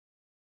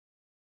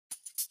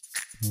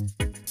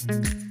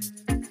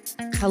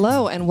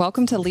Hello, and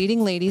welcome to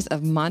Leading Ladies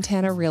of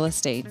Montana Real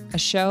Estate, a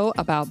show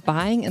about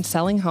buying and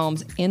selling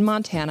homes in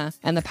Montana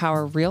and the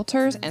power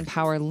realtors and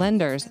power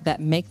lenders that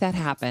make that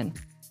happen.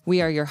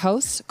 We are your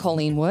hosts,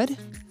 Colleen Wood.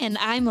 And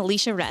I'm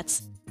Alicia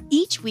Retz.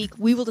 Each week,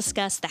 we will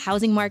discuss the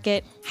housing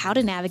market, how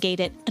to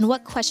navigate it, and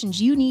what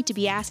questions you need to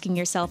be asking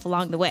yourself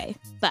along the way.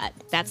 But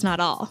that's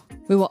not all.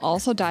 We will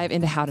also dive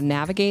into how to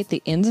navigate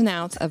the ins and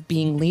outs of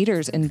being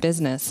leaders in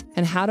business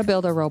and how to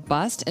build a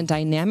robust and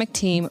dynamic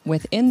team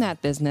within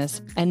that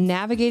business and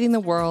navigating the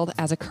world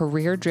as a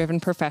career-driven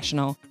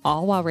professional,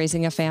 all while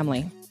raising a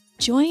family.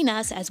 Join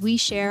us as we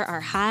share our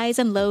highs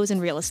and lows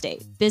in real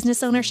estate,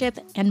 business ownership,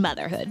 and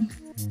motherhood.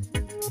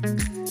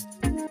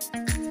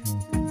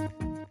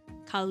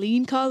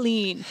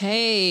 Colleen.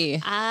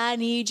 Hey. I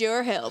need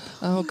your help.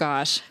 Oh,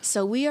 gosh.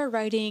 So we are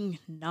writing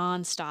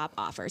nonstop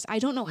offers. I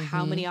don't know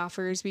how many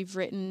offers we've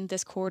written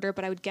this quarter,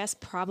 but I would guess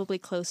probably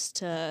close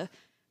to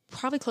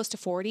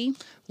 40.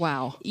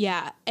 Wow.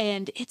 Yeah,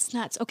 and it's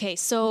nuts. Okay,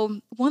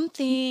 so one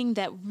thing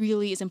that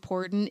really is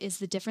important is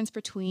the difference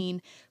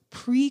between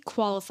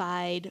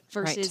pre-qualified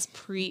versus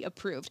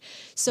pre-approved.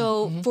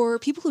 So for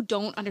people who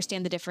don't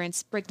understand the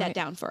difference, break that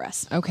down for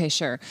us. Okay,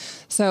 sure.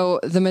 So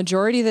the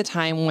majority of the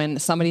time when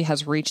somebody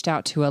has reached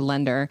out to a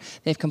lender,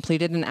 they've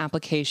completed an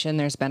application,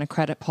 there's been a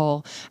credit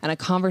pull and a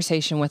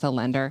conversation with a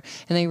lender,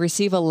 and they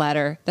receive a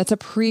letter that's a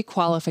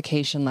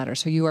pre-qualification letter.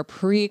 So you are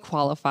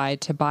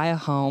pre-qualified to buy a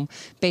home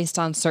based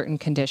on certain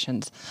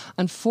conditions.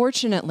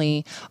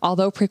 Unfortunately,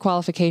 although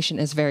pre-qualification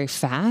is very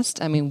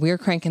fast, I mean, we're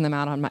cranking them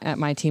out at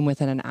my team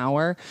within an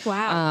hour.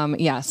 Wow.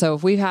 So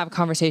if we have a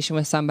conversation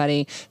with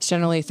somebody, it's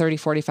generally 30,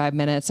 45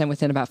 minutes, and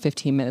within about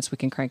 15 minutes, we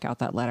can crank out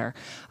that letter,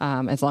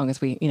 as long as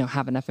we,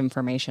 have enough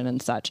information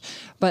and such.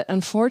 But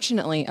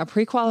unfortunately, a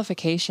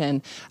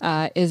pre-qualification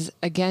is,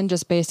 again,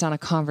 just based on a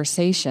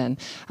conversation.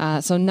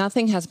 So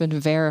nothing has been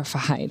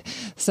verified.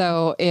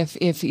 So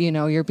if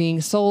you're being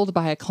sold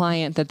by a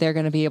client that they're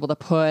going to be able to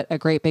put a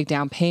great big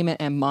down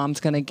payment and mom's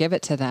going to give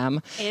it to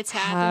them. It's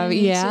happened to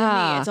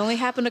me. It's only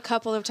happened a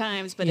couple of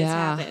times, but it's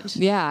happened.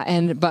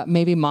 Yeah. But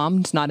maybe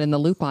mom's not in the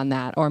loop on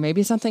that, or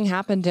maybe something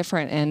happened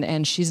different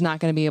and she's not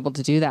going to be able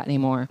to do that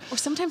anymore. Or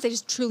sometimes they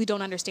just truly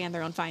don't understand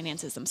their own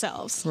finances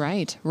themselves.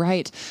 Right.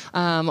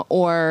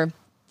 Or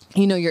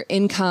your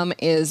income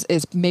is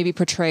maybe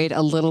portrayed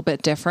a little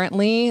bit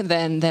differently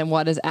than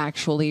what is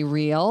actually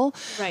real.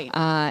 Right.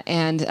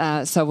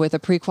 So with a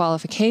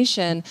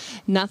pre-qualification,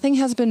 nothing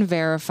has been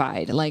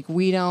verified. Like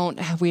we don't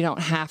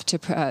have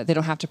to, they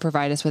don't have to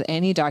provide us with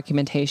any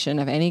documentation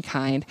of any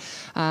kind.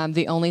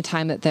 The only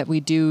time that we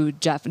do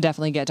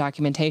definitely get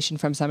documentation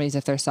from somebody is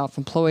if they're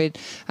self-employed.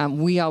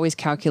 We always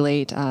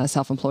calculate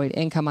self-employed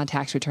income on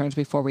tax returns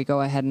before we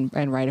go ahead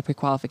and write a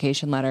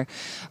pre-qualification letter.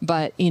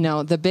 But,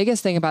 the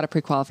biggest thing about a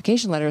pre-qualification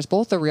letter is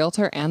both the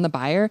realtor and the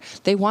buyer,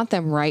 they want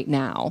them right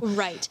now.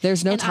 Right.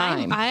 There's no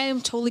time. I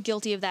am totally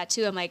guilty of that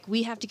too. I'm like,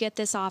 we have to get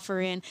this offer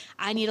in.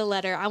 I need a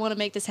letter. I want to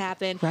make this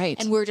happen. Right.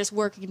 And we're just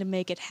working to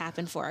make it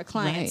happen for our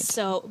clients.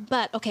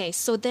 Right.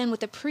 So then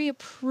with the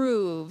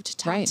pre-approved,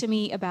 talk to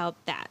me about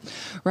that.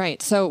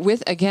 Right. So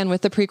with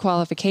the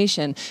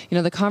pre-qualification,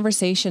 the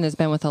conversation has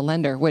been with a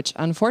lender, which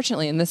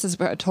unfortunately, and this is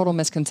a total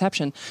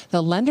misconception,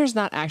 the lender's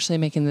not actually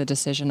making the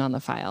decision on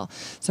the file.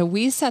 So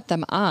we set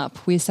them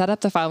up. We set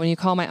up the file. When you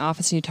call my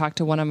office and you talk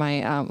to one of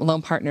my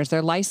loan partners,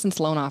 they're licensed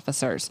loan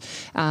officers,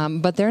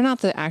 but they're not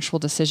the actual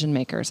decision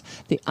makers.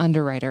 The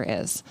underwriter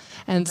is.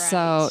 And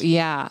so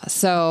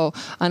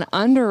an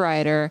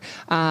underwriter,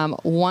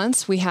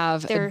 once we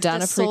have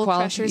done a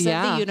pre-qualification,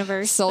 of the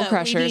universe, soul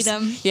crushers.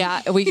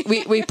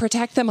 We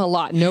protect them a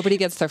lot. Nobody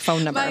gets their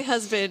phone number. My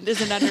husband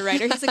is an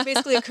underwriter. He's like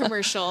basically a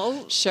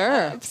commercial.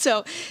 Sure.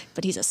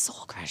 But he's a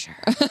soul crusher.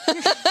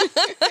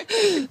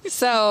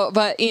 So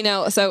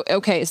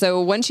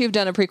once you've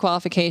done a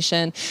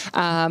pre-qualification,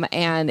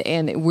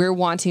 and we're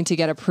wanting to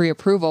get a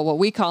pre-approval, what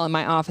we call in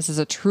my office is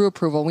a true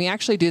approval. We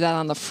actually do that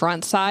on the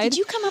front side. Did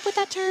you come up with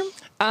that term?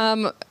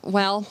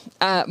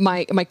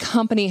 My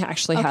company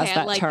actually has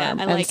that term.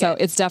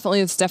 It's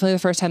definitely the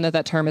first time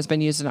that term has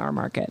been used in our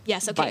market.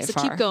 Yes. Okay.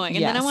 So keep going.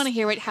 And then I want to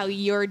hear how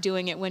you're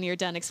doing it when you're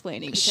done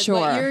explaining. Because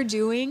what you're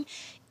doing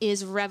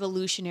is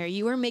revolutionary.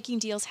 You are making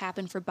deals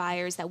happen for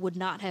buyers that would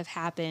not have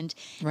happened.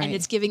 Right. And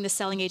it's giving the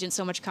selling agent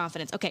so much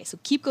confidence. Okay. So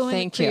keep going.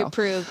 Thank you.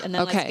 Pre-approved, and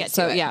then let's get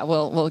to it.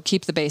 We'll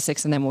keep the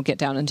basics and then we'll get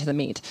down into the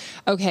meat.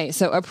 Okay.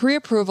 So a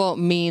pre-approval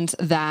means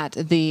that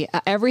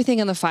everything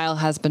in the file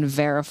has been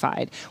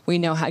verified. We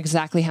know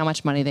exactly how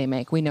much money they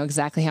make. We know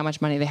exactly how much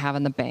money they have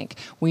in the bank.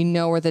 We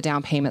know where the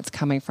down payment's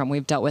coming from.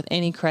 We've dealt with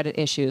any credit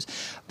issues.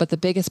 But the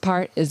biggest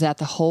part is that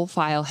the whole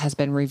file has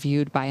been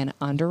reviewed by an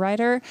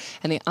underwriter,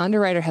 and the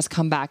underwriter has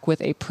come back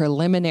with a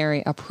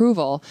preliminary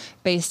approval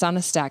based on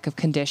a stack of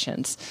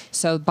conditions.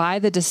 So by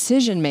the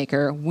decision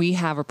maker, we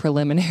have a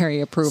preliminary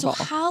approval.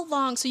 So how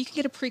long, so you can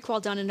get a pre-qual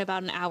done in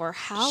about an hour.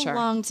 How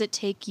long does it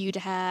take you to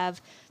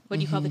have what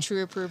do you call the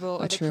true approval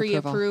or the true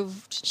approval.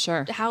 pre-approved?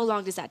 Sure. How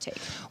long does that take?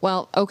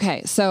 Well,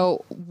 okay.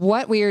 So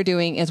what we are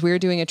doing is we're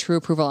doing a true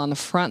approval on the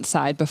front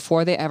side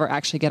before they ever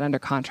actually get under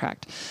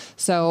contract.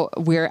 So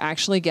we're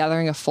actually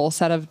gathering a full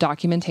set of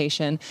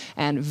documentation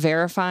and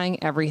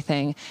verifying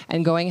everything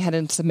and going ahead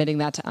and submitting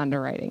that to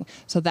underwriting.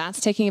 So that's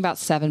taking about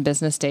 7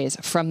 business days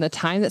from the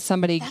time that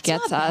somebody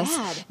gets not us.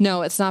 bad.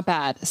 No, it's not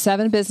bad.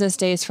 7 business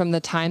days from the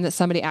time that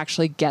somebody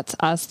actually gets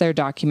us their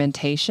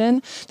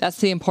documentation. That's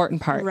the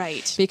important part.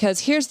 Right. Because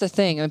here's the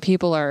thing, when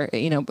people are,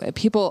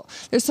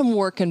 there's some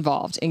work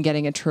involved in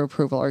getting a true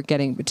approval or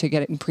getting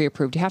it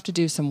pre-approved. You have to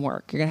do some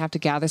work. You're going to have to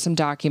gather some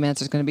documents.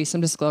 There's going to be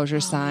some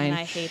disclosures signed. Man,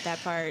 I hate that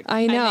part.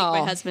 I know. I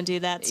make my husband do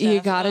that stuff. You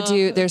got to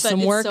do, there's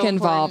some work so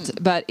involved,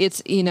 important. but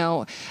it's,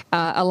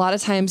 a lot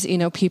of times,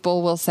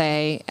 people will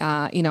say,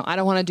 I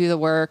don't want to do the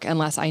work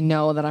unless I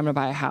know that I'm going to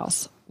buy a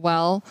house.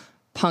 Well,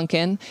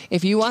 pumpkin,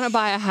 if you want to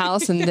buy a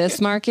house in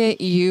this market,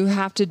 you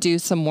have to do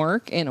some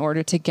work in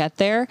order to get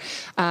there.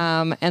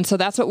 And so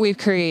that's what we've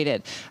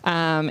created,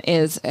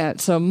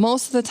 so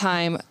most of the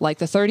time, like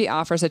the 30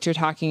 offers that you're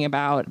talking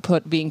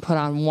about being put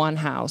on one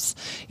house,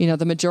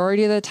 the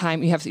majority of the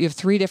time you have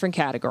 3 different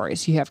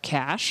categories. You have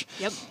cash.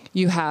 Yep.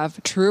 You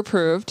have true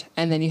approved,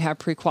 and then you have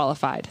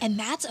pre-qualified. And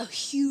that's a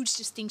huge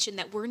distinction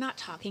that we're not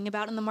talking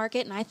about in the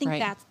market. And I think Right.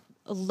 that's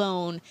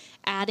alone,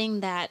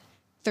 adding that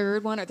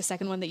third one or the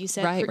second one that you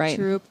said, Right.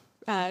 true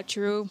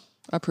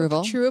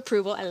Approval. true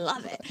approval. I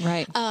love it.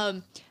 Right.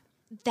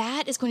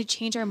 That is going to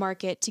change our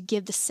market to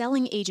give the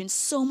selling agent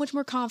so much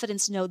more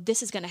confidence to know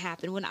this is going to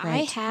happen. When I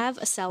Right. have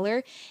a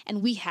seller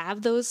and we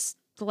have those,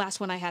 the last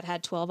one I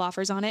had 12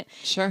 offers on it.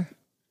 Sure.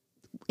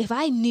 If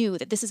I knew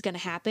that this is going to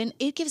happen,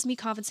 it gives me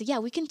confidence that, yeah,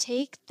 we can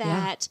take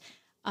that.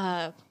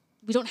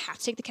 We don't have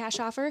to take the cash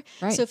offer.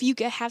 Right. So if you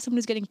have someone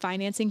who's getting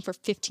financing for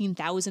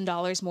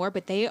 $15,000 more,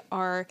 but they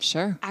are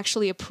Sure.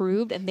 actually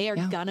approved and they are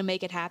going to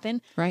make it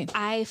happen, Right.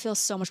 I feel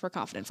so much more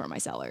confident for my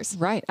sellers.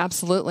 Right.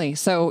 Absolutely.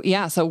 So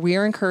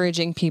we're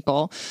encouraging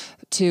people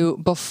to,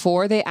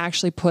 before they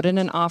actually put in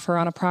an offer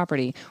on a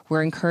property,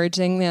 we're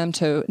encouraging them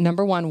to,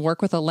 number one,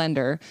 work with a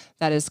lender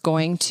that is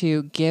going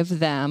to give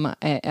them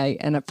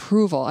an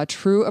approval, a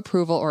true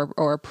approval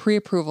or a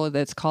pre-approval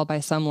that's called by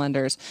some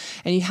lenders.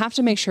 And you have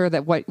to make sure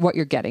that what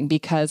you're getting,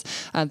 because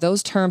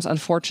those terms,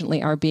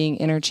 unfortunately, are being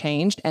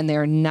interchanged and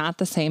they're not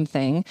the same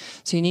thing.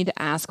 So you need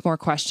to ask more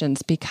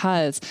questions,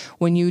 because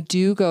when you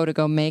do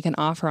go make an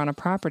offer on a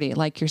property,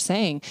 like you're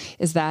saying,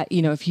 is that,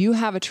 if you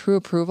have a true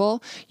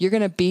approval, you're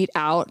going to beat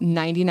out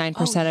 99%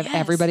 of yes.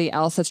 everybody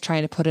else that's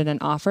trying to put in an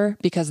offer,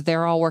 because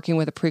they're all working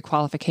with a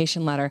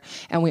pre-qualification letter.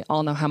 And we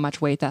all know how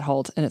much weight that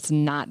holds. And it's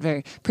not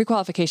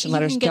pre-qualification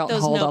letters don't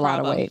hold a lot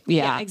of weight.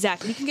 Yeah,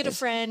 exactly. You can get a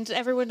friend.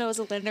 Everyone knows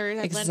a lender,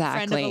 a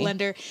friend of a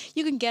lender.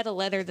 You can get a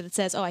letter that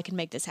says, oh, I can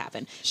make this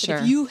happen. Sure.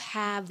 But if you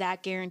have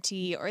that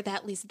guarantee, or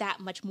at least that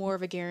much more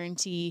of a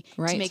guarantee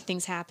Right. to make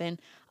things happen,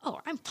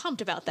 I'm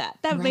pumped about that.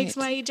 That Right. makes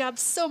my job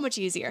so much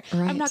easier.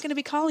 Right. I'm not going to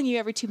be calling you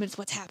every 2 minutes.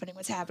 What's happening?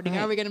 Right.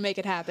 How are we going to make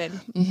it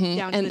happen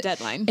down to the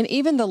deadline? And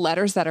even the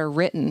letters that are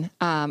written,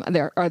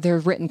 they're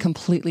written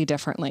completely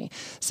differently.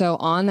 So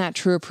on that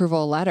true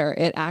approval letter,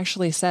 it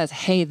actually says,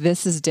 hey,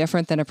 this is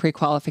different than a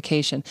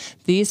pre-qualification.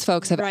 These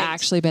folks have Right.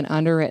 actually been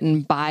underwritten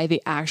by the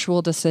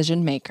actual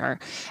decision maker.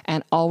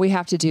 And all we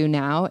have to do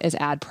now is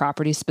add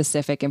property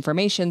specific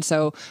information.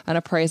 So an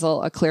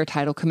appraisal, a clear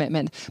title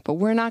commitment, but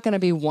we're not going to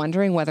be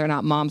wondering whether or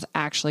not mom's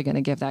actually going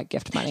to give that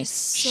gift money.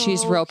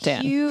 She's roped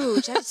in.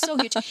 Huge. That's so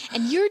huge.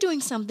 And you're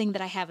doing something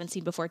that I haven't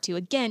seen before too.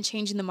 Again,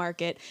 changing the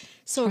market.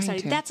 So Trying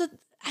excited. to.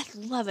 I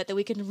love it that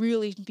we can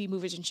really be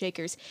movers and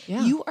shakers.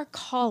 Yeah. You are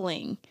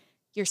calling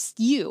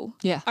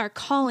are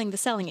calling the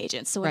selling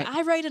agent. So when Right.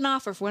 I write an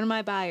offer for one of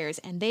my buyers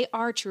and they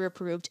are true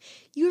approved,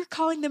 you're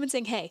calling them and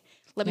saying, hey,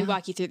 let me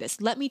walk you through this.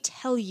 Let me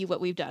tell you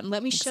what we've done.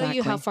 Let me show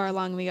you how Exactly. far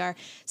along we are.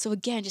 So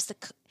again,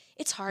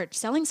 it's hard.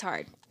 Selling's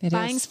hard. It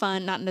Buying's is.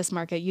 fun. Not in this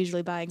market.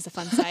 Usually buying's the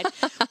fun side.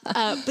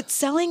 But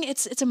selling,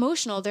 it's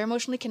emotional. They're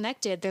emotionally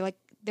connected.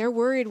 They're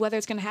worried whether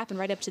it's going to happen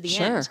right up to the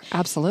end. Sure,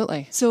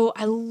 absolutely. So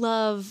I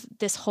love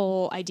this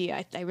whole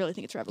idea. I really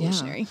think it's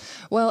revolutionary.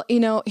 Well,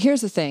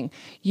 here's the thing.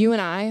 You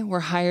and I were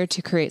hired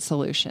to create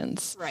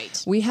solutions.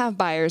 Right. We have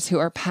buyers who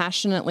are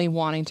passionately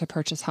wanting to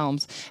purchase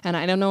homes. And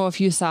I don't know if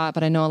you saw it,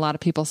 but I know a lot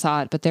of people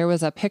saw it. But there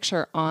was a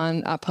picture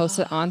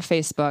posted on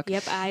Facebook.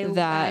 Yep,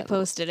 I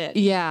posted it.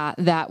 Yeah,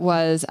 that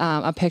was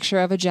a picture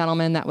of a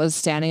gentleman that was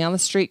standing on the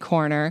street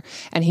corner,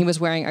 and he was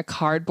wearing a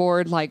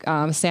cardboard,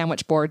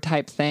 sandwich board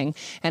type thing.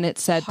 And it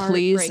said,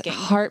 please,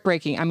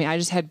 heartbreaking. I mean, I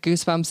just had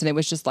goosebumps, and it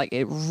was just like,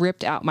 it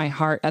ripped out my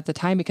heart at the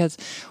time, because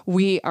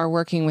we are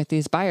working with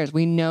these buyers.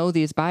 We know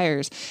these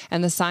buyers.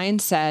 And the sign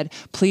said,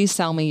 please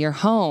sell me your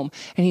home.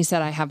 And he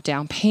said, I have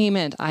down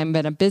payment. I've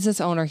been a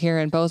business owner here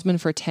in Bozeman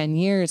for 10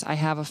 years. I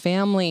have a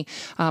family.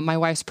 My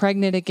wife's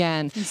pregnant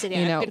again. Said,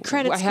 good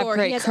credit I have score.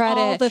 great He has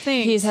credit. all the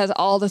things. He has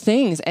all the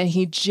things, and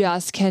he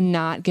just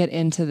cannot get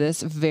into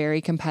this very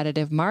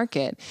competitive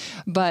market.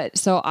 But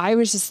so I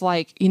was just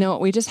like,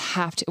 we just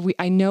have to,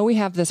 I know we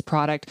have this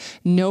product.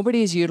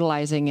 Nobody's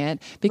utilizing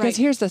it because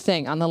here's the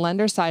thing, on the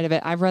lender side of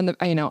it, I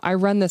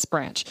run this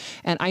branch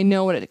and I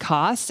know what it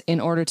costs in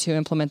order to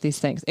implement these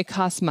things. It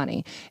costs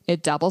money.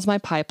 It doubles my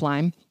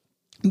pipeline.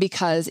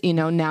 Because,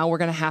 now we're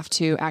going to have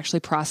to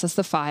actually process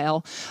the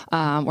file.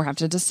 We're have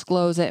to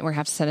disclose it. And we're going to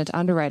have to send it to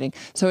underwriting.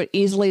 So it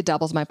easily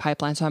doubles my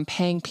pipeline. So I'm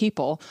paying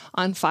people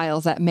on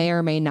files that may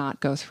or may not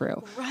go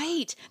through.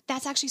 Right.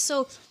 That's actually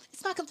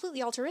it's not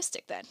completely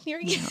altruistic then.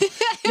 You're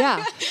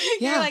Yeah.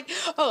 like,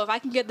 if I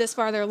can get this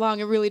farther along,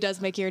 it really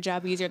does make your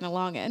job easier in the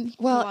long end.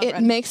 Well,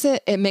 it makes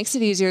it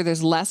easier.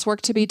 There's less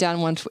work to be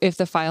done if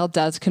the file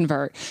does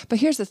convert. But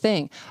here's the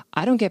thing.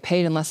 I don't get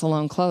paid unless the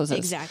loan closes.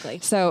 Exactly.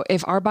 So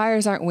if our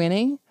buyers aren't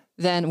winning,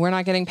 then we're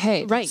not getting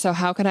paid. Right. So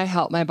how can I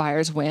help my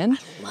buyers win?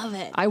 I love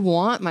it. I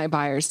want my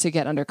buyers to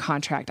get under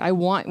contract.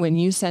 When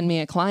you send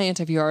me a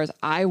client of yours,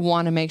 I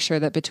want to make sure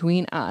that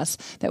between us,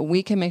 that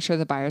we can make sure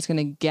the buyer is going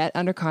to get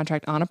under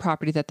contract on a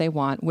property that they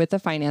want with the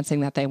financing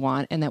that they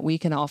want, and that we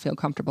can all feel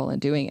comfortable in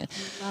doing it.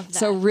 Love that.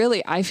 So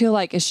really, I feel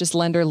like it's just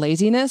lender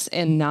laziness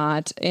and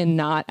not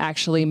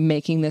actually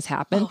making this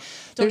happen.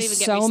 Don't even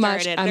get me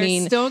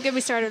started. Don't get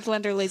me started with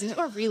lender laziness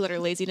or realtor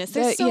laziness.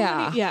 There's so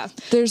many.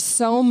 There's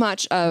so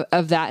much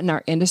of that in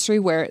our industry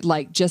where,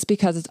 like, just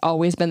because it's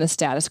always been the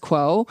status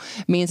quo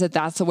means that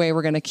that's the way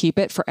we're going to keep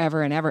it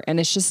forever and ever. And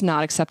it's just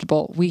not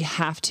acceptable. We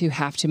have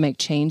to make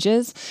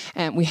changes,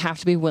 and we have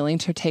to be willing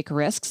to take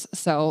risks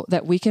so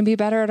that we can be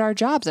better at our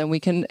jobs, and we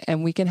can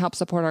help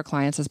support our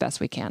clients as best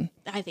we can.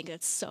 I think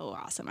that's so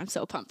awesome. I'm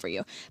so pumped for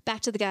you.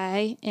 Back to the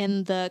guy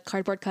in the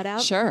cardboard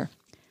cutout. Sure.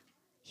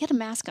 He had a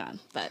mask on,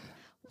 but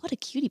what a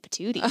cutie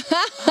patootie.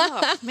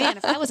 Oh, man,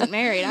 if I wasn't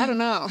married, I don't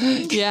know.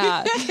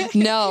 Yeah.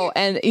 No.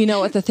 And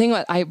what the thing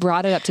was, I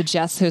brought it up to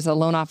Jess, who's a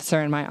loan officer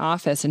in my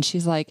office, and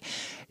she's like,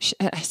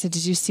 I said,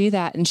 did you see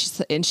that?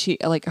 And she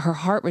like, her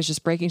heart was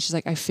just breaking. She's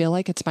like, I feel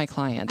like it's my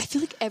client. I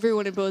feel like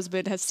everyone in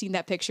Bozeman has seen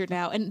that picture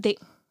now. And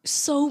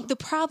so the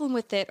problem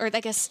with it, or I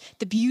guess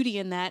the beauty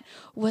in that,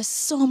 was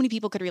so many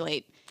people could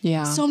relate.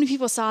 Yeah. So many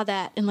people saw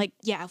that and like,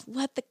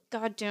 what the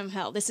goddamn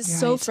hell? This is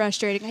so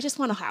frustrating. I just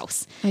want a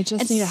house. I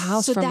just need a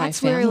house for my family. So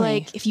that's where,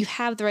 like, if you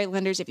have the right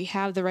lenders, if you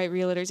have the right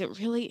realtors,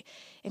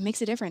 it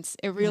makes a difference.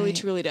 It really,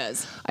 truly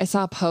does. I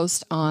saw a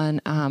post on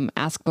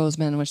Ask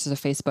Bozeman, which is a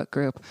Facebook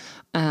group,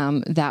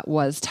 that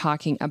was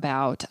talking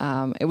about,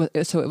 it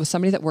was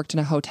somebody that worked in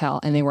a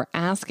hotel, and they were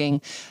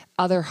asking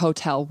other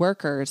hotel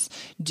workers,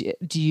 do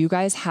you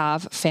guys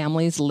have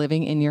families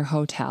living in your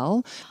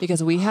hotel?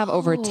 Because we have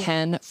over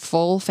 10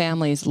 full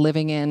families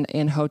living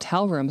in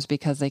hotel rooms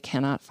because they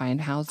cannot find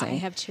housing. I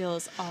have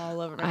chills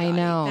all over my body.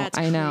 That's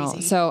I know.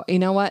 crazy. So you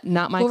know what?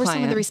 Not my client. What were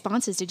some of the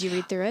responses? Did you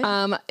read through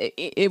it?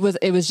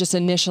 It was just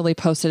initially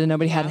posted and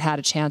nobody had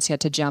a chance yet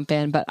to jump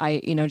in. But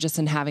I, just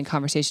in having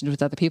conversations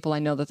with other people, I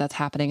know that that's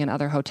happening in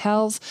other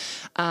hotels.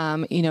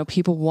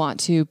 People want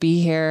to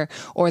be here,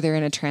 or they're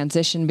in a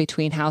transition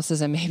between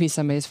houses, and maybe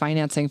somebody's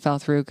financing fell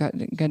through.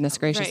 Goodness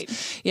gracious.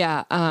 Right.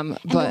 Yeah. And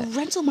the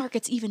rental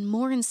market's even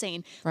more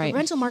insane. Right. The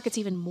rental market's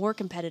even more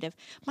competitive.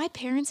 My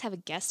parents have a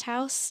guest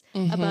house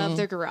above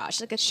their garage,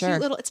 like a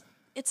cute little,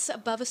 it's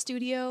above a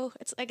studio.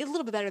 It's like a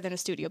little bit better than a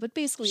studio, but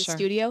basically a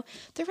studio.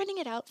 They're renting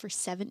it out for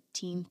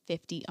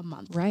 $17.50 a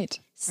month. Right.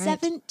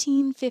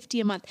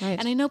 $17.50 a month. Right.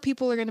 And I know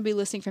people are going to be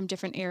listening from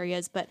different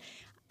areas, but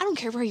I don't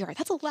care where you are.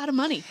 That's a lot of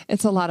money.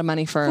 It's a lot of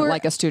money for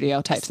like a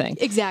studio type thing.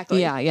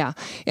 Exactly. Yeah.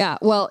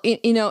 Well,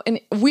 and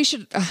we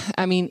should,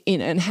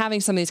 in having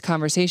some of these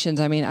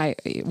conversations,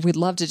 we'd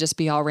love to just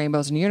be all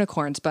rainbows and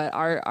unicorns, but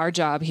our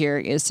job here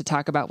is to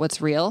talk about what's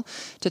real,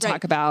 to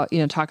talk about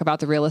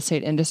the real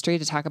estate industry,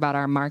 to talk about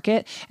our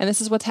market. And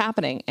this is what's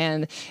happening.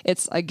 And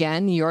it's,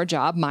 again, your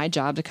job, my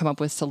job, to come up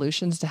with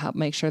solutions to help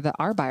make sure that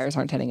our buyers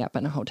aren't ending up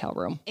in a hotel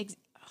room.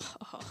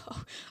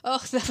 That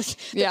was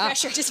the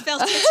pressure just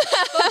felt.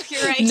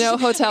 You're right. No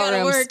hotel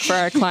rooms for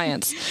our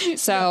clients.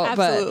 So,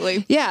 absolutely.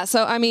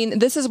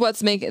 This is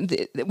what's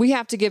we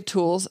have to give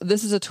tools.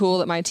 This is a tool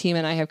that my team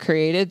and I have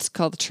created. It's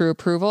called True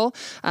Approval.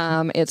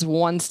 It's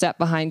one step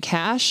behind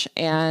cash,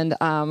 and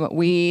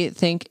we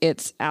think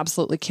it's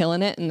absolutely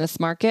killing it in this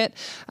market.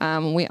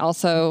 We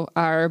also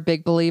are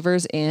big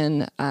believers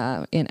in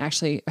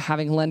actually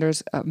having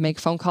lenders make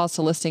phone calls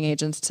to listing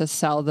agents to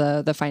sell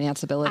the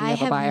financeability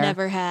of a buyer. I have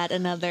never had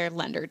another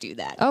lender do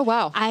that. Oh,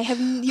 wow.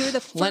 You're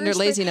the first. Lender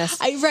laziness.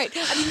 Right.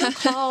 They'll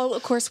call,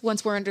 of course,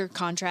 once we're under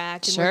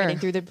contract and we're getting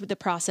through the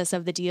process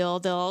of the deal,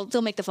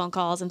 they'll make the phone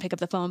calls and pick up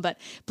the phone. But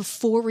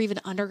before we're even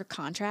under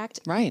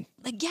contract, right.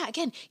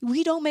 Again,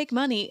 we don't make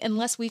money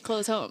unless we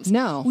close homes.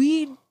 No.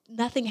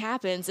 Nothing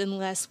happens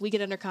unless we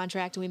get under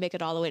contract and we make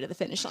it all the way to the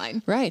finish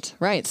line. Right.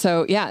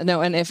 So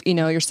and if,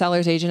 your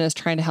seller's agent is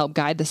trying to help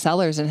guide the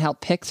sellers and help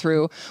pick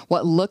through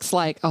what looks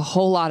like a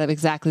whole lot of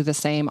exactly the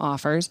same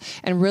offers,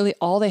 and really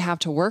all they have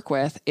to work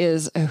with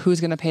is who's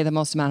going to pay the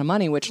most amount of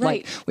money, which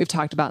like we've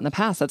talked about in the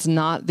past, that's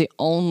not the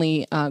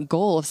only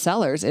goal of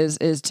sellers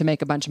is to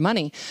make a bunch of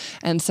money.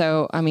 And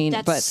so,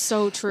 that's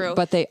so true.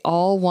 But they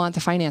all want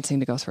the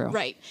financing to go through.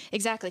 Right.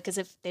 Exactly. Because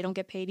if they don't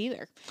get paid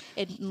either,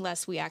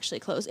 unless we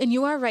actually close. And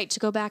you are right. right. To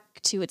go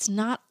back to, it's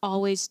not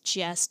always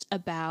just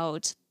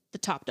about the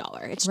top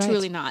dollar. It's Right.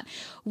 truly not.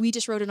 We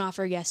just wrote an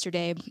offer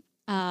yesterday.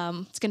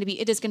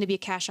 It is going to be a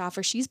cash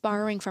offer. She's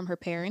borrowing from her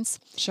parents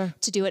Sure.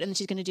 to do it. And then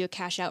she's going to do a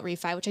cash out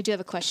refi, which I do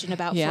have a question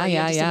about Yeah, for you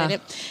in just yeah. a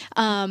minute.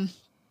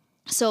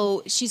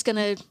 So she's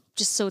going to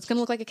so it's going to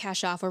look like a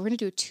cash offer. We're going to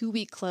do a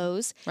 2-week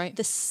close. Right.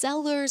 The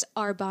sellers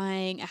are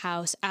buying a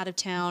house out of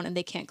town and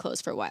they can't close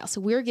for a while. So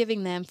we're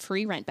giving them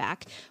free rent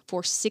back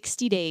for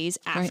 60 days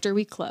after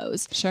we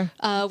close. Sure.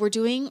 We're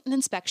doing an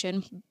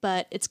inspection,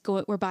 but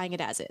we're buying it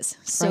as is.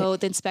 So Right.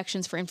 the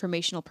inspection's for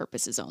informational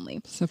purposes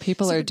only. So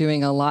people are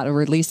doing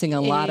releasing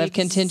a lot of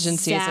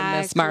contingencies in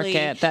this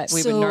market that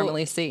we would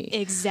normally see.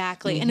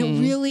 Exactly. And it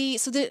really,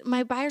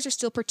 my buyers are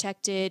still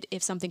protected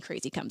if something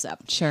crazy comes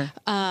up. Sure.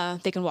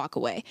 They can walk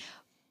away.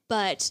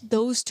 But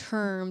those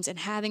terms and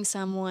having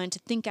someone to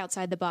think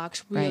outside the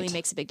box really Right.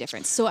 makes a big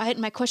difference. So I had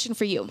my question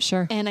for you.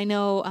 Sure. And I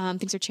know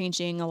things are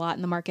changing a lot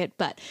in the market,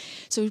 but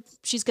so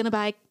she's going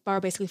to borrow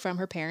basically from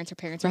her parents. Her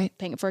parents are Right.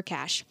 paying it for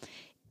cash.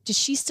 Does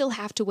she still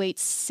have to wait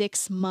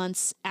 6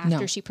 months after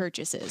No. she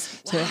purchases?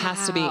 So it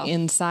has to be Wow.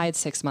 inside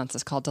 6 months.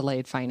 It's called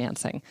delayed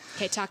financing.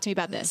 Okay, talk to me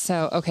about this.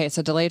 So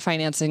delayed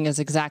financing is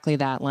exactly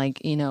that.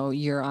 Like,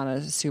 you're on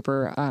a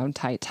super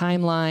tight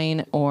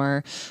timeline,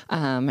 or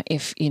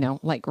if,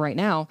 like right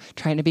now,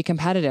 trying to be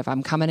competitive,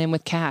 I'm coming in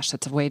with cash.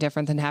 That's way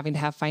different than having to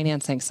have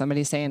financing.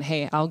 Somebody saying,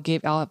 hey, I'll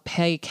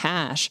pay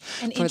cash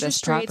And for this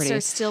interest property. rates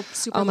are still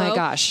super Oh my low.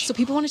 gosh. So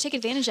people want to take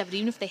advantage of it,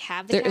 even if they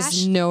have the There cash.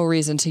 is no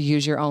reason to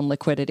use your own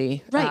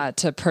liquidity Right.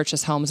 to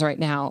purchase homes right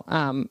now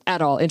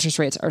at all. Interest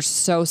rates are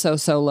so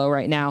low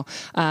right now.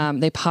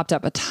 They popped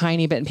up a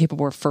tiny bit and people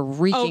were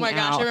freaking out. Oh my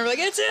gosh, I remember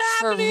it's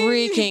happening.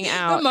 Freaking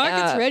out. The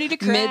market's ready to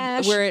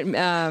crash. We're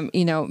at,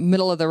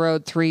 middle of the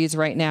road 3s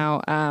right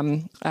now.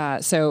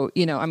 It's still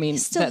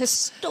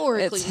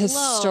historically it's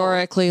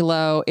historically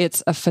low.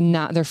 It's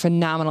they're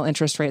phenomenal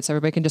interest rates.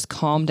 Everybody can just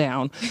calm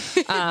down.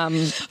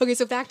 Okay,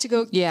 so back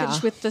to Yeah.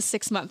 finish with the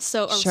 6 months.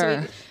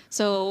 Sure.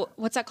 So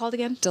what's that called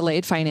again?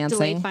 Delayed financing.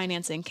 Delayed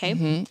financing.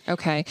 Okay.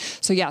 Okay.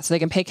 So they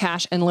can pay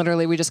cash and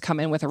literally we just come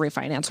in with a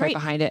refinance right Great.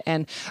 behind it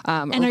and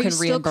And we are can you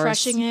still reimburse.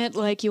 crushing it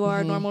like you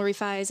are normal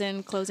refis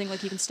and closing?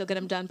 Like you can still get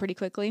them done pretty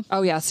quickly?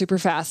 Oh yeah, super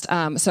fast.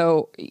 Some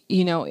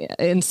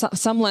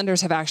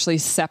lenders have actually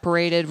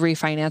separated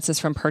refinances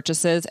from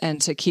purchases,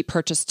 and to keep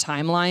purchase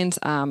timelines,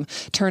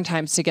 turn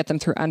times to get them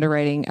through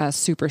underwriting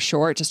super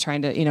short, just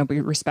trying to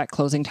respect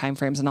closing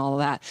timeframes and all of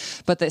that.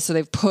 But so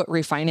they've put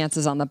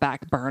refinances on the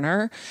back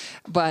burner,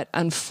 but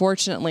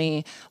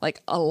unfortunately,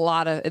 like a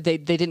lot of they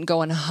didn't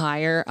go and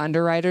hire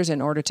underwriters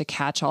in order to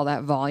catch all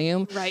that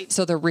volume. Right.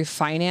 So the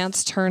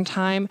refinance turn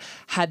time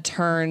had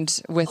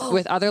turned with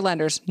other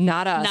lenders,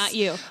 not us, Not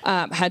you.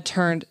 had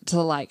turned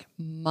to like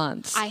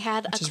months. I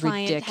had which a is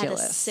client had a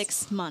ridiculous.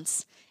 6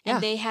 months and Yeah.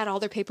 they had all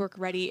their paperwork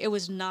ready. It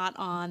was not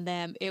on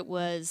them. It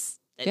was...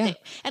 Yeah.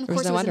 And of There was course, no it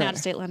was an underwriter.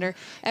 out-of-state lender.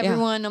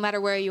 Everyone, no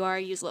matter where you are,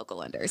 use local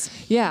lenders.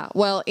 Yeah.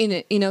 Well,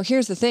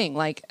 here's the thing,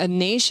 like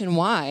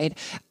nationwide,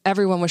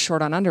 everyone was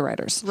short on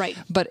underwriters. Right.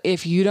 But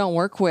if you don't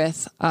work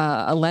with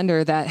a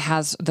lender that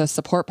has the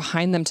support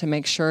behind them to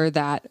make sure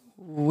that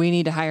we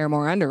need to hire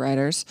more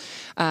underwriters.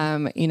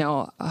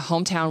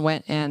 Hometown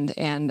went and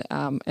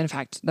in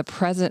fact, the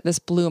president, this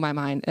blew my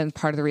mind. And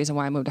part of the reason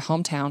why I moved to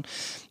Hometown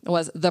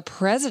was the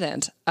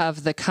president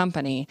of the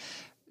company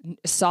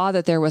saw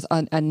that there was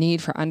a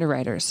need for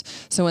underwriters.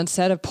 So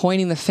instead of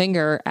pointing the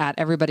finger at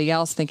everybody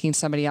else, thinking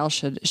somebody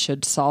else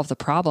should solve the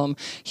problem,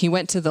 he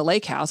went to the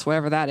lake house,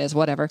 whatever that is,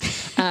 whatever.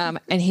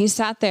 And he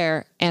sat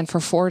there and for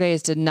 4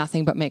 days did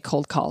nothing but make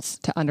cold calls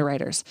to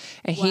underwriters.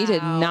 And he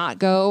did Wow. not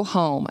go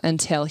home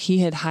until he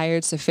had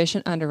hired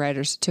sufficient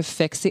underwriters to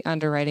fix the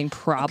underwriting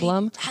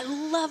problem. I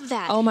love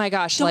that. Oh my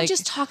gosh. Don't like,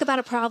 just talk about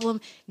a problem,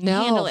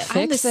 no, handle it.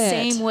 I'm the fix it.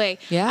 same way.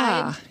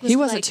 Yeah. I He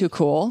wasn't like- too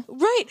cool.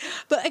 Right.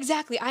 But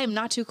exactly. I am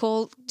not too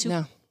cold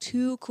No.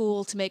 too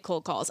cool to make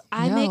cold calls.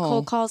 I make No.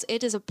 cold calls.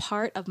 It is a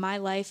part of my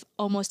life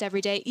almost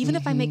every day, even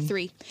if I make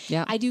 3.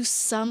 Yeah. I do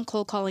some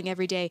cold calling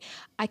every day.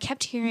 I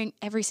kept hearing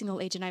every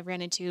single agent I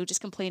ran into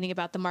just complaining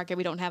about the market.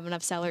 We don't have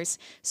enough sellers.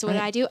 So what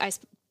Right. I do,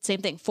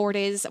 same thing, 4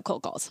 days of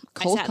cold calls.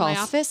 Cold I sat in my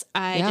calls. office.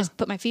 I Yeah. just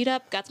put my feet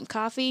up, got some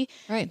coffee,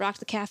 Right. rocked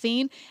the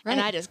caffeine, and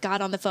Right. I just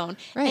got on the phone.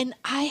 Right. And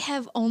I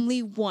have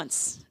only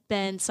once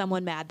been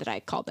someone mad that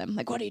I called them.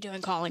 Like, what are you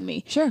doing calling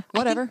me? Sure, I think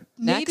whatever.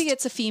 Maybe Next.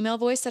 it's a female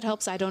voice that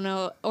helps. I don't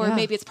know. Or Yeah.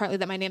 maybe it's partly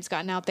that my name's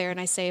gotten out there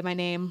and I say my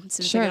name as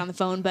soon as I Sure. get on the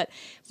phone. But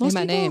most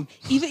my people, name.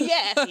 even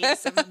yes,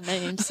 say my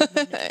name, say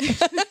my name.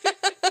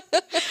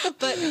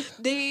 But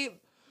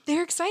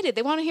they're excited.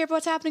 They want to hear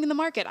what's happening in the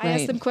market. I ask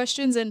Right. them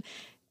questions and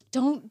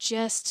don't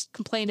just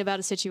complain about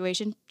a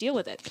situation. Deal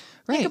with it.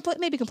 Right.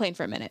 Maybe complain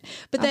for a minute,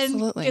 but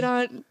Absolutely.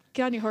 then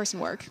get on your horse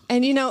and work.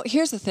 And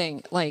here's the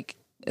thing, like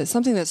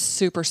something that's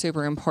super,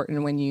 super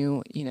important when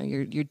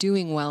you're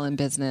doing well in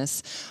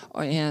business.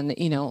 And,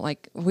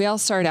 like we all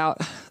start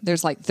out,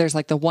 there's like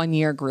the 1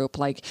 year group,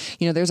 like,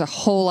 there's a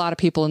whole lot of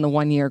people in the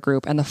 1 year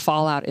group and the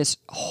fallout is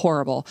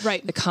horrible.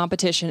 Right. The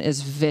competition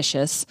is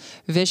vicious,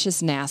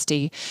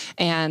 nasty.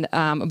 And,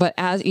 but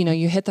as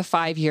you hit the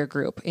 5 year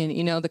group and,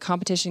 the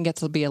competition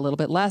gets to be a little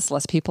bit less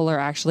people are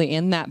actually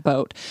in that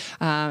boat.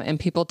 And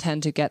people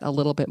tend to get a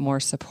little bit more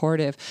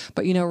supportive,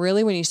 but,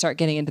 really when you start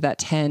getting into that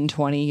 10,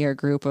 20 year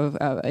group of,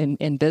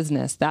 in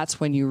business, that's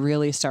when you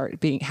really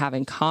start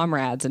having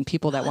comrades and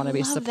people that want to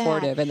be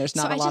supportive and there's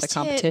not a lot of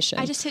competition.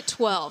 I just hit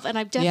 12 and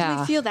I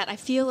definitely feel that. I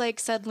feel like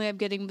suddenly I'm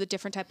getting the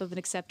different type of an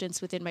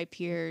acceptance within my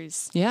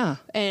peers. Yeah.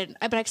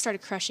 But I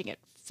started crushing it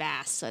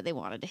fast, so they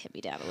wanted to hit me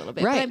down a little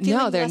bit. Right.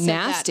 No, they're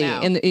nasty.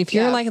 And if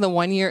you're like in the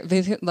 1 year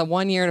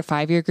to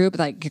 5 year group,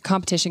 like your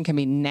competition can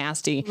be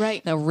nasty.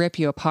 Right. They'll rip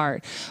you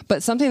apart.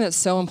 But something that's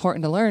so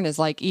important to learn is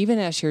like, even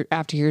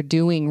after you're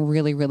doing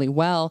really, really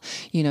well,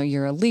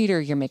 you're a leader,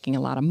 you're making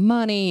a lot of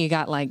money, you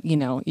got like,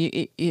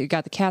 you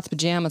got the cat's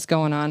pajamas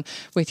going on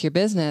with your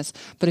business.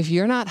 But if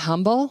you're not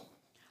humble,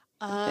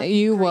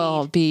 you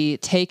will be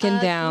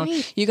taken down.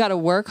 You got to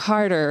work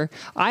harder.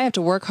 I have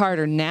to work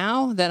harder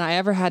now than I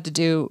ever had to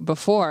do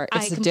before.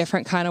 It's a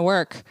different kind of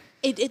work.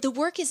 The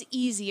work is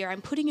easier.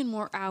 I'm putting in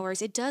more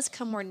hours. It does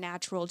come more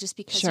natural just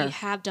because you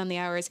have done the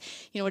hours.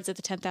 What is it,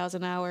 the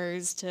 10,000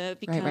 hours to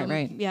become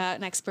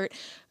an expert.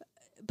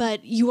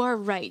 But you are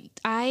right.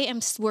 I am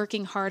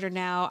working harder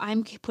now.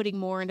 I'm putting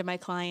more into my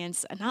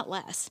clients, not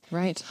less.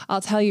 Right.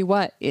 I'll tell you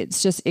what,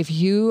 it's just if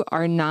you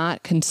are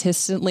not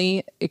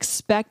consistently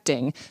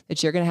expecting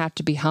that you're going to have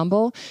to be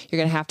humble, you're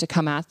going to have to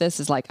come at this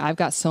as like, I've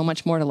got so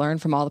much more to learn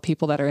from all the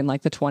people that are in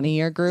like the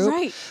 20-year group.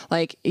 Right.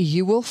 Like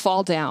you will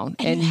fall down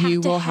and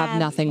you will have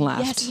nothing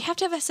left. Yes, you have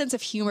to have a sense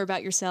of humor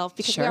about yourself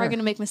because we are going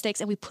to make mistakes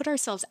and we put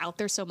ourselves out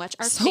there so much.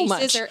 Our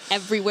faces are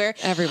everywhere.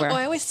 Everywhere. Oh,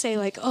 I always say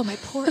like, oh, my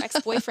poor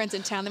ex-boyfriend's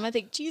in town. They might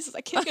think, Jesus,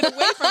 I can't get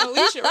away from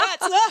Alicia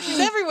Rats. She's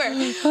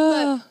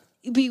everywhere.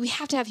 But we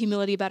have to have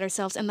humility about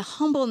ourselves. And the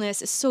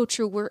humbleness is so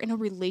true. We're in a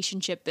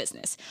relationship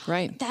business.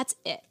 Right. That's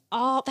it.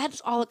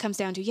 That's all it comes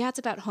down to. Yeah, it's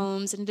about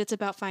homes and it's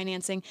about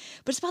financing,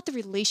 but it's about the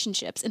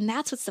relationships. And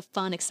that's what's the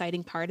fun,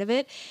 exciting part of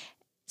it.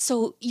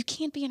 So you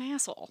can't be an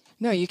asshole.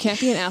 No, you can't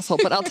be an asshole.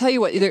 But I'll tell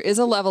you what, there is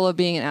a level of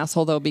being an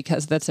asshole, though,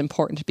 because that's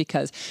important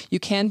because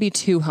you can be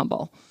too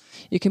humble.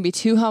 You can be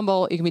too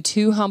humble. You can be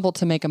too humble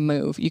to make a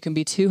move. You can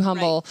be too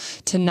humble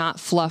to not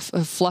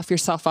fluff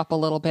yourself up a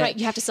little bit. Right.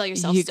 You have to sell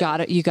yourself. You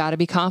got to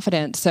be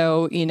confident.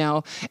 So,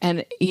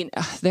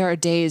 there are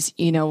days,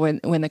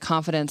 when the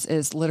confidence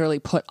is literally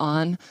put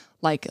on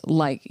like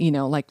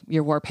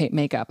your war paint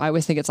makeup. I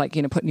always think it's like,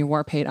 putting your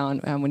war paint on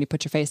when you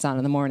put your face on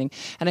in the morning.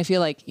 And I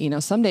feel like,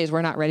 some days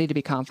we're not ready to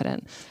be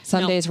confident.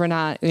 Some days we're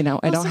not, I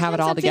don't have it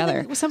all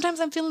together. Sometimes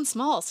I'm feeling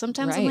small.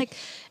 Sometimes I'm like,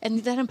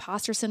 and that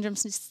imposter syndrome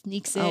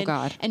sneaks in. Oh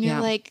God. And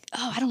you're like,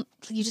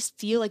 you just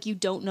feel like you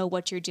don't know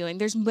what you're doing.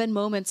 There's been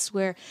moments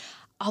where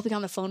I'll be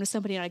on the phone with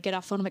somebody and I get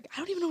off phone. I'm like, I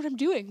don't even know what I'm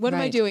doing. What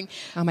am I doing?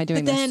 How am I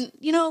doing this?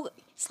 But then,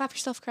 slap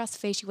yourself across the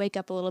face. You wake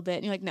up a little bit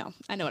and you're like, no,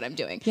 I know what I'm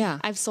doing. Yeah.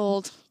 I've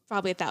sold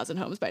probably 1,000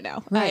 homes by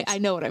now. Right. I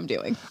know what I'm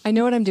doing. I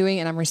know what I'm doing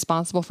and I'm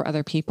responsible for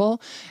other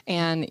people.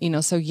 And,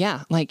 so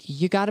like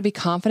you got to be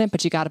confident,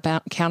 but you got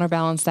to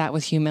counterbalance that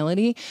with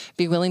humility,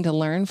 be willing to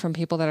learn from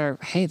people that are,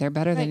 hey, they're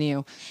better than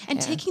you.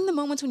 And taking the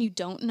moments when you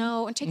don't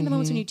know and taking the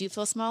moments when you do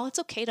feel small, it's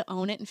okay to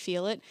own it and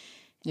feel it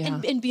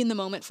and be in the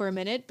moment for a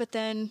minute, but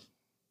then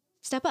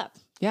step up.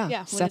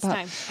 Yeah, step up.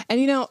 Time.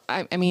 And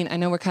I mean, I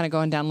know we're kind of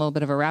going down a little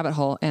bit of a rabbit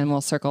hole, and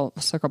we'll circle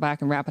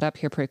back and wrap it up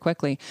here pretty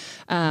quickly.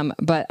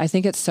 But I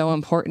think it's so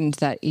important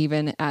that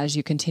even as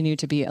you continue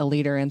to be a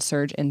leader and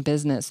surge in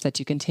business, that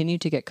you continue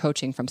to get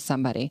coaching from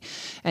somebody,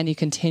 and you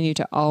continue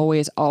to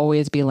always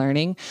be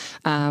learning.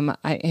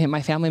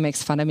 My family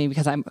makes fun of me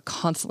because I'm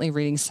constantly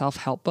reading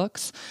self-help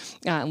books,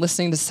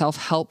 listening to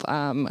self-help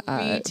podcasts.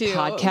 Me too.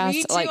 I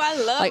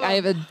love them. I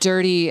have a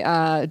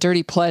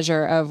dirty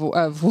pleasure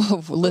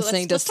of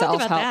listening to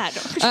self-help.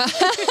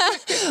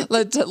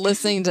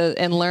 Listening to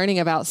and learning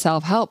about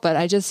self-help. But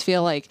I just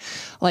feel like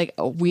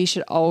we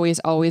should always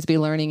be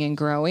learning and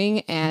growing.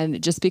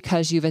 And just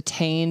because you've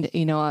attained,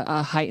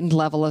 a heightened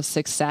level of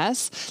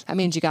success, that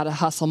means you got to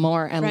hustle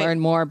more and learn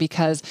more,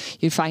 because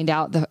you find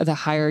out the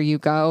higher you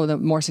go, the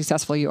more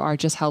successful you are,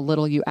 just how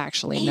little you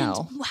actually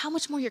know. How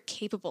much more you're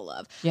capable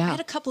of. Yeah. I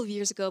had a couple of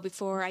years ago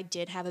before I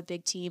did have a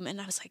big team,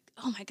 and I was like,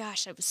 oh my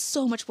gosh, it was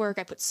so much work.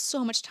 I put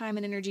so much time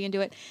and energy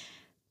into it.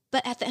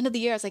 But at the end of the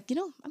year, I was like,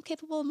 I'm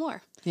capable of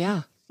more.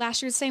 Yeah.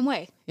 Last year, the same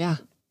way. Yeah.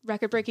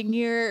 Record-breaking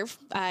year.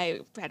 I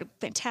had a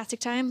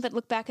fantastic time, but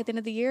look back at the end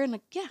of the year and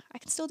like, yeah, I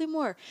can still do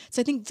more.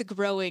 So I think the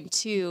growing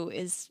too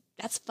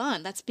that's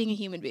fun. That's being a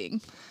human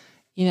being.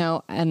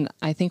 And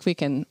I think we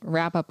can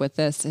wrap up with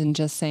this in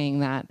just saying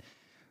that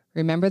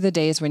Remember the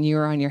days when you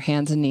were on your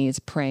hands and knees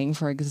praying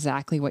for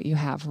exactly what you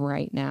have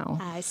right now.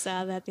 I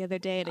saw that the other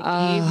day and it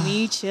gave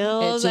me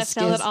chills. I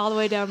felt it all the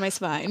way down my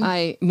spine.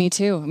 Me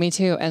too.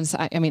 And so,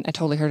 I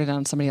totally heard it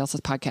on somebody else's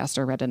podcast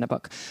or read it in a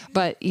book,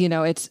 but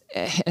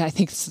I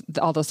think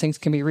all those things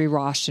can be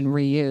rewashed and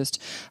reused.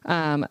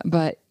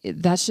 But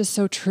that's just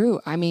so true.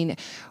 I mean,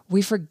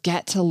 we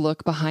forget to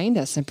look behind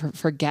us and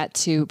forget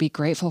to be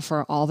grateful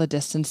for all the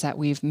distance that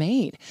we've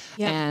made.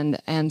 Yep.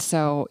 And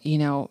so,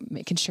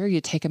 making sure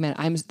you take a minute.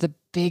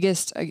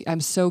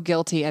 I'm so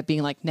guilty at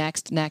being like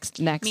next,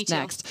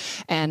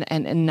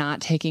 and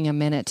not taking a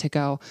minute to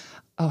go,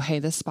 oh, hey,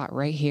 this spot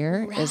right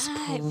here is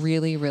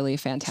really, really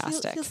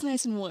fantastic. It feels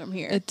nice and warm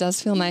here. It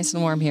does feel nice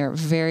and warm here.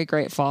 Very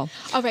grateful.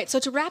 All right. So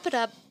to wrap it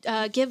up,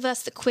 give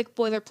us the quick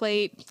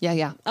boilerplate.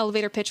 Yeah.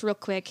 Elevator pitch real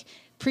quick.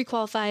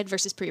 Pre-qualified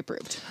versus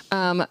pre-approved.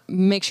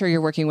 Make sure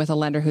you're working with a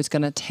lender who's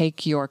going to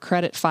take your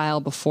credit file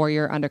before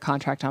you're under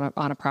contract on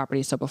a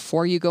property. So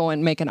before you go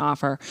and make an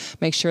offer,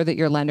 make sure that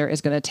your lender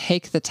is going to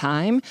take the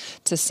time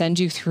to send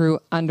you through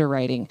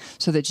underwriting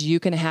so that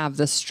you can have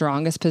the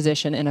strongest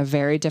position in a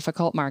very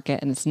difficult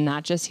market. And it's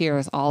not just here,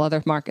 it's all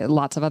other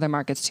lots of other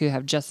markets too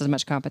have just as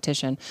much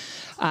competition.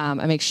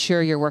 And make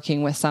sure you're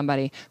working with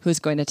somebody who's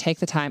going to take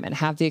the time and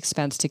have the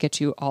expense to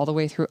get you all the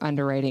way through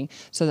underwriting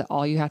so that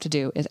all you have to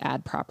do is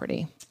add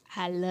property.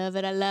 I love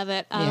it.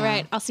 All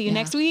right. I'll see you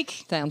next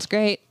week. Sounds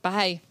great.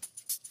 Bye.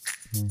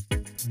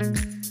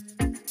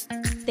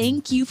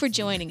 Thank you for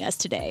joining us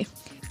today.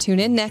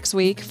 Tune in next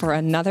week for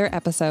another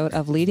episode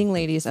of Leading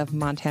Ladies of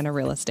Montana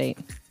Real Estate.